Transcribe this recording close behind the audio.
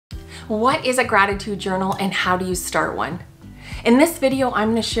What is a gratitude journal and how do you start one? In this video,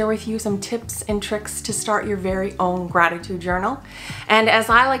 I'm going to share with you some tips and tricks to start your very own gratitude journal. And as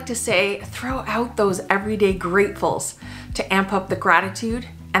I like to say, throw out those everyday gratefuls to amp up the gratitude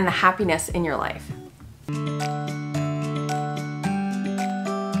and the happiness in your life.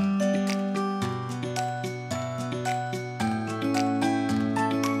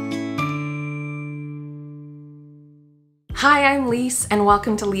 Hi, I'm Liis and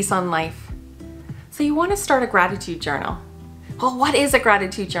welcome to Liis on Life. So you want to start a gratitude journal. Well, what is a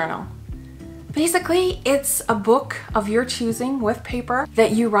gratitude journal? Basically, it's a book of your choosing with paper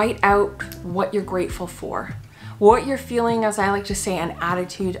that you write out what you're grateful for, what you're feeling, as I like to say, an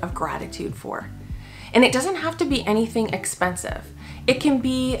attitude of gratitude for. And it doesn't have to be anything expensive. It can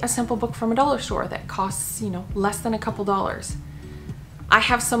be a simple book from a dollar store that costs, less than a couple dollars. I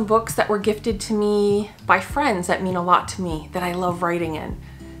have some books that were gifted to me by friends that mean a lot to me, that I love writing in.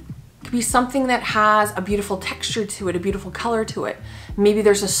 It could be something that has a beautiful texture to it, a beautiful color to it. Maybe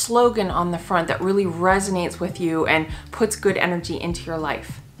there's a slogan on the front that really resonates with you and puts good energy into your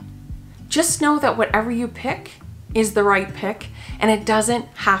life. Just know that whatever you pick is the right pick, and it doesn't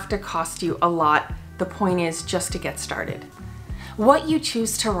have to cost you a lot. The point is just to get started. What you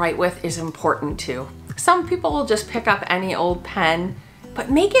choose to write with is important too. Some people will just pick up any old pen, but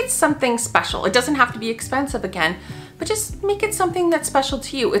make it something special. It doesn't have to be expensive again, but just make it something that's special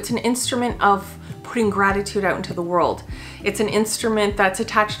to you. It's an instrument of putting gratitude out into the world. It's an instrument that's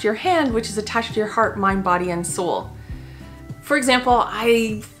attached to your hand, which is attached to your heart, mind, body, and soul. For example,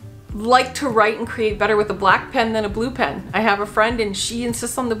 I like to write and create better with a black pen than a blue pen. I have a friend and she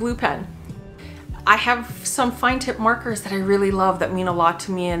insists on the blue pen. I have some fine tip markers that I really love that mean a lot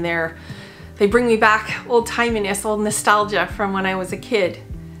to me, and they bring me back old timiness, old nostalgia from when I was a kid.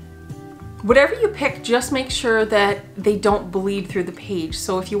 Whatever you pick, just make sure that they don't bleed through the page.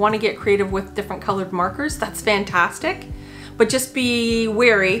 So if you want to get creative with different colored markers, that's fantastic. But just be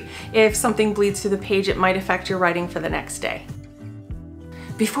wary, if something bleeds through the page, it might affect your writing for the next day.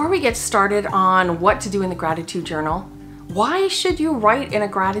 Before we get started on what to do in the gratitude journal, why should you write in a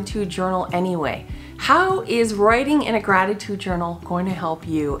gratitude journal anyway? How is writing in a gratitude journal going to help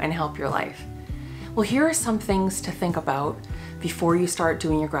you and help your life? Well, here are some things to think about before you start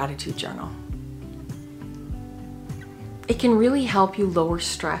doing your gratitude journal. It can really help you lower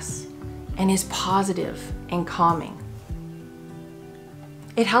stress and is positive and calming.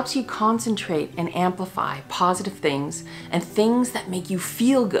 It helps you concentrate and amplify positive things and things that make you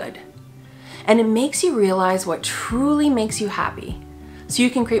feel good. And it makes you realize what truly makes you happy, so you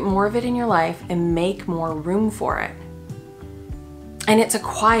can create more of it in your life and make more room for it. And it's a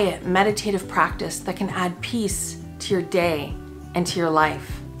quiet, meditative practice that can add peace to your day and to your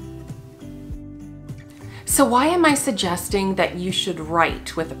life. So why am I suggesting that you should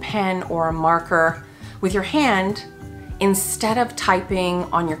write with a pen or a marker with your hand instead of typing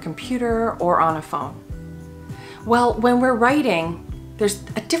on your computer or on a phone? Well, when we're writing, there's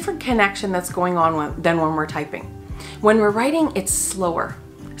a different connection that's going on than when we're typing. When we're writing, it's slower.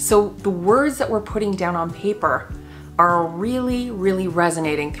 So the words that we're putting down on paper are really, really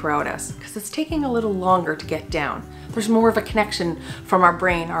resonating throughout us because it's taking a little longer to get down. There's more of a connection from our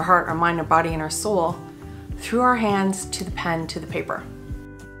brain, our heart, our mind, our body, and our soul through our hands to the pen, to the paper.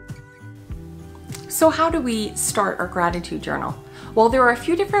 So how do we start our gratitude journal? Well, there are a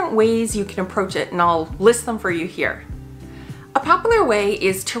few different ways you can approach it, and I'll list them for you here. A popular way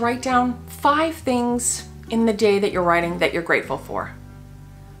is to write down 5 things in the day that you're writing that you're grateful for.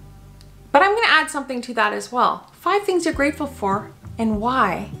 But I'm going to add something to that as well. 5 things you're grateful for and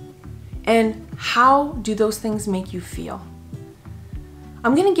why, and how do those things make you feel?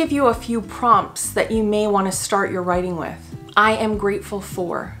 I'm going to give you a few prompts that you may want to start your writing with. I am grateful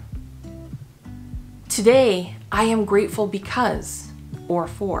for. Today, I am grateful because, or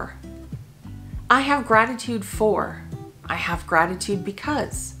for. I have gratitude for. I have gratitude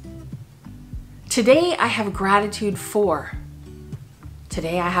because. Today, I have gratitude for.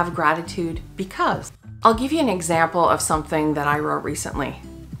 Today, I have gratitude because. I'll give you an example of something that I wrote recently.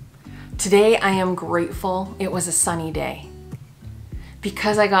 Today, I am grateful it was a sunny day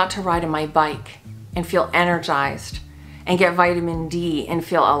because I got to ride on my bike and feel energized and get vitamin D and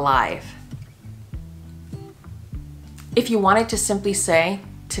feel alive. If you wanted to simply say,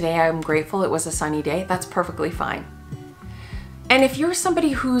 today I'm grateful it was a sunny day, that's perfectly fine. And if you're somebody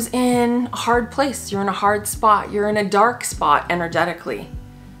who's in a hard place, you're in a hard spot, you're in a dark spot energetically,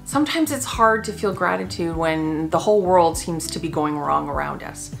 sometimes it's hard to feel gratitude when the whole world seems to be going wrong around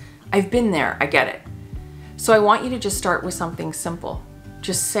us. I've been there, I get it. So I want you to just start with something simple.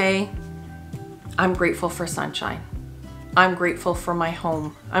 Just say, I'm grateful for sunshine. I'm grateful for my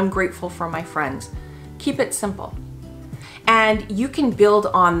home. I'm grateful for my friends. Keep it simple. And you can build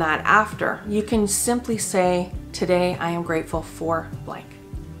on that after. You can simply say, today I am grateful for blank.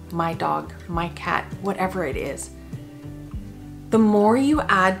 My dog, my cat, whatever it is. The more you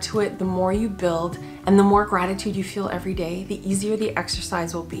add to it, the more you build, and the more gratitude you feel every day, the easier the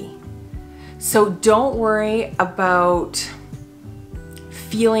exercise will be. So don't worry about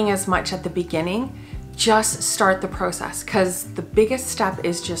feeling as much at the beginning. Just start the process, because the biggest step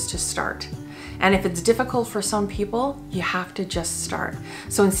is just to start. And if it's difficult for some people, you have to just start.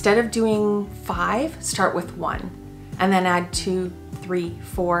 So instead of doing 5, start with 1, and then add 2, 3,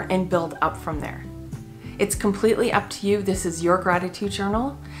 4, and build up from there. It's completely up to you. This is your gratitude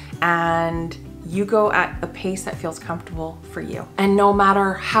journal, and you go at a pace that feels comfortable for you. And no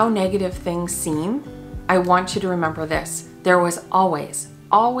matter how negative things seem, I want you to remember this. There was always,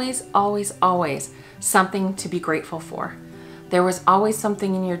 always, always, always something to be grateful for. There was always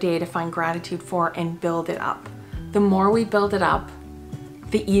something in your day to find gratitude for and build it up. The more we build it up,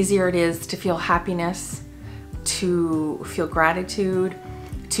 the easier it is to feel happiness, to feel gratitude,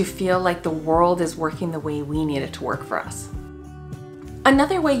 to feel like the world is working the way we need it to work for us.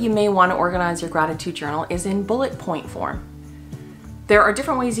 Another way you may want to organize your gratitude journal is in bullet point form. There are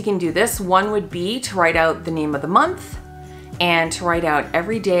different ways you can do this. One would be to write out the name of the month and to write out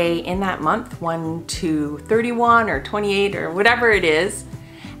every day in that month, 1 to 31 or 28 or whatever it is.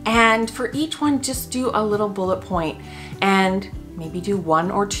 And for each one, just do a little bullet point and maybe do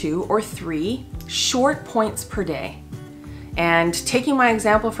 1 or 2 or 3 short points per day. And taking my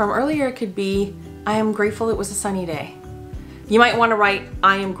example from earlier, it could be, I am grateful it was a sunny day. You might want to write,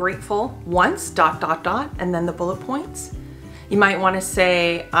 I am grateful once, ... and then the bullet points. You might want to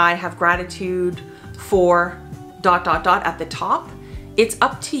say, I have gratitude for ... at the top. It's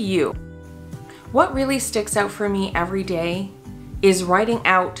up to you. What really sticks out for me every day is writing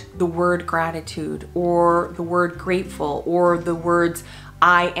out the word gratitude or the word grateful or the words,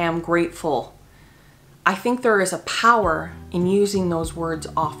 I am grateful. I think there is a power in using those words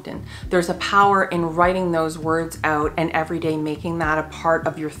often. There's a power in writing those words out and every day making that a part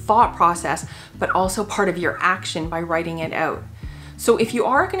of your thought process, but also part of your action by writing it out. So if you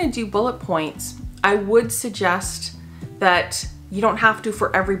are going to do bullet points, I would suggest that you don't have to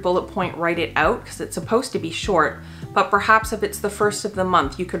for every bullet point write it out because it's supposed to be short, but perhaps if it's the first of the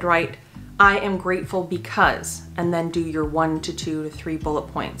month, you could write, I am grateful because, and then do your 1 to 2 to 3 bullet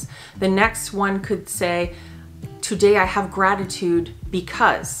points. The next one could say, today I have gratitude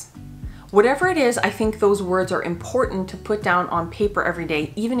because. Whatever it is, I think those words are important to put down on paper every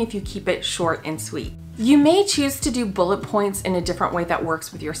day, even if you keep it short and sweet. You may choose to do bullet points in a different way that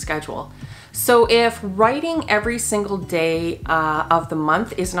works with your schedule. So if writing every single day of the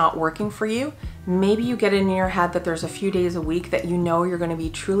month is not working for you, maybe you get it in your head that there's a few days a week that you know you're going to be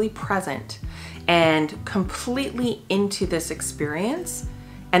truly present and completely into this experience,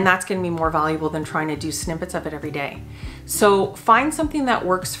 and that's going to be more valuable than trying to do snippets of it every day. So find something that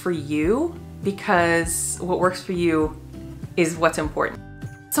works for you, because what works for you is what's important.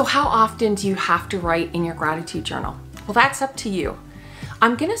 So how often do you have to write in your gratitude journal? Well, that's up to you.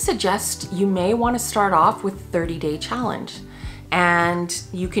 I'm going to suggest you may want to start off with 30-day challenge. And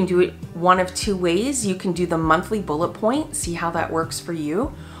you can do it one of 2 ways. You can do the monthly bullet point, see how that works for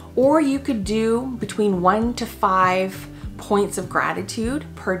you. Or you could do between 1 to 5 points of gratitude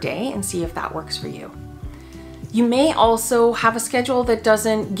per day and see if that works for you. You may also have a schedule that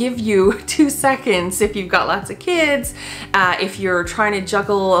doesn't give you 2 seconds if you've got lots of kids, if you're trying to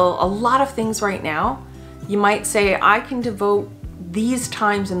juggle a lot of things right now. You might say, I can devote these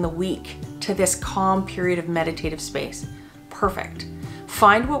times in the week to this calm period of meditative space. Perfect.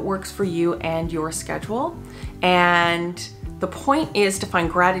 Find what works for you and your schedule. And the point is to find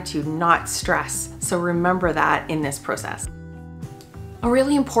gratitude, not stress. So remember that in this process. A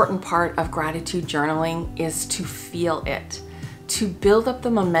really important part of gratitude journaling is to feel it, to build up the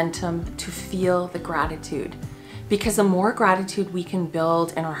momentum, to feel the gratitude. Because the more gratitude we can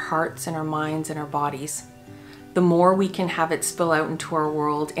build in our hearts and our minds and our bodies, the more we can have it spill out into our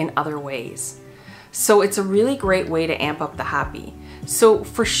world in other ways. So it's a really great way to amp up the happy. So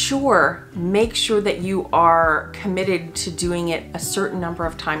for sure, make sure that you are committed to doing it a certain number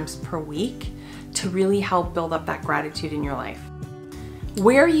of times per week to really help build up that gratitude in your life.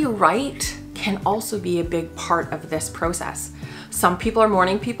 Where you write can also be a big part of this process. Some people are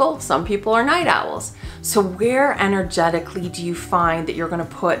morning people, some people are night owls. So where energetically do you find that you're going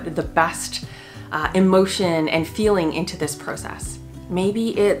to put the best emotion and feeling into this process?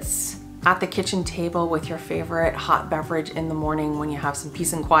 Maybe it's at the kitchen table with your favorite hot beverage in the morning when you have some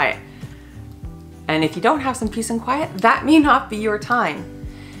peace and quiet. And if you don't have some peace and quiet, that may not be your time.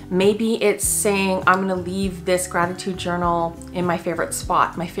 Maybe it's saying, I'm gonna leave this gratitude journal in my favorite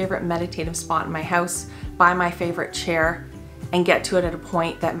spot, my favorite meditative spot in my house, by my favorite chair, and get to it at a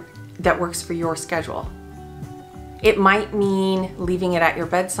point that works for your schedule. It might mean leaving it at your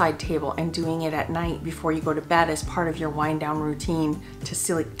bedside table and doing it at night before you go to bed as part of your wind down routine to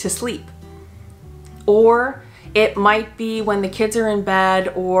sleep. Or it might be when the kids are in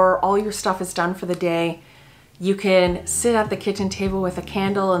bed or all your stuff is done for the day, you can sit at the kitchen table with a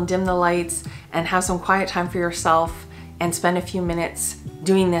candle and dim the lights and have some quiet time for yourself and spend a few minutes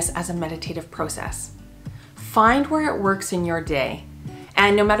doing this as a meditative process. Find where it works in your day.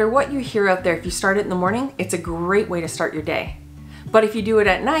 And no matter what you hear out there, if you start it in the morning, it's a great way to start your day. But if you do it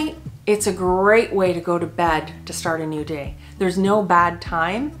at night, it's a great way to go to bed to start a new day. There's no bad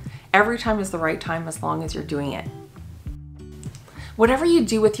time. Every time is the right time as long as you're doing it. Whatever you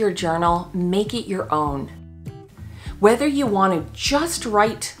do with your journal, make it your own. Whether you want to just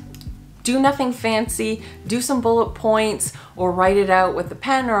write, do nothing fancy, do some bullet points, or write it out with a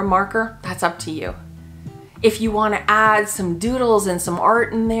pen or a marker, that's up to you. If you want to add some doodles and some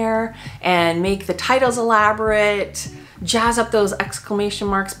art in there and make the titles elaborate, jazz up those exclamation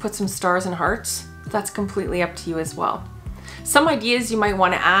marks, put some stars and hearts, that's completely up to you as well. Some ideas you might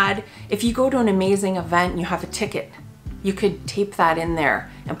want to add, if you go to an amazing event and you have a ticket, you could tape that in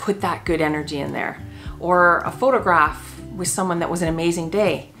there and put that good energy in there. Or a photograph with someone that was an amazing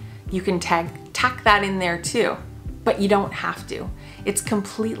day. You can tack that in there too, but you don't have to. It's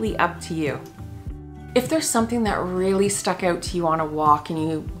completely up to you. If there's something that really stuck out to you on a walk and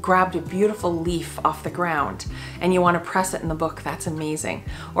you grabbed a beautiful leaf off the ground and you want to press it in the book, that's amazing.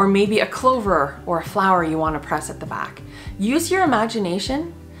 Or maybe a clover or a flower you want to press at the back. Use your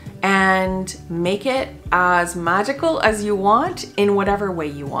imagination and make it as magical as you want in whatever way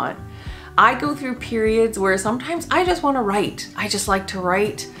you want. I go through periods where sometimes I just want to write. I just like to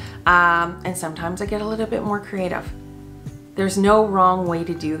write, and sometimes I get a little bit more creative. There's no wrong way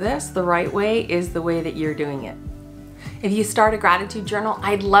to do this. The right way is the way that you're doing it. If you start a gratitude journal,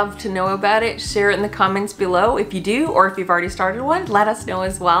 I'd love to know about it. Share it in the comments below if you do, or if you've already started one, let us know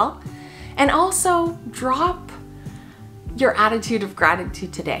as well. And also drop your attitude of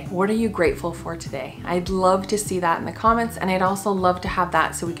gratitude today. What are you grateful for today? I'd love to see that in the comments, and I'd also love to have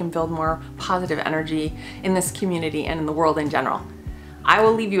that so we can build more positive energy in this community and in the world in general. I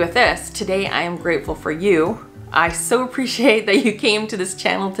will leave you with this. Today I am grateful for you. I so appreciate that you came to this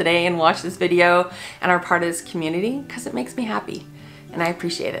channel today and watched this video and are part of this community, because it makes me happy and I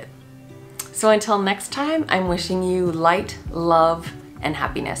appreciate it. So until next time, I'm wishing you light, love, and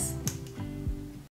happiness.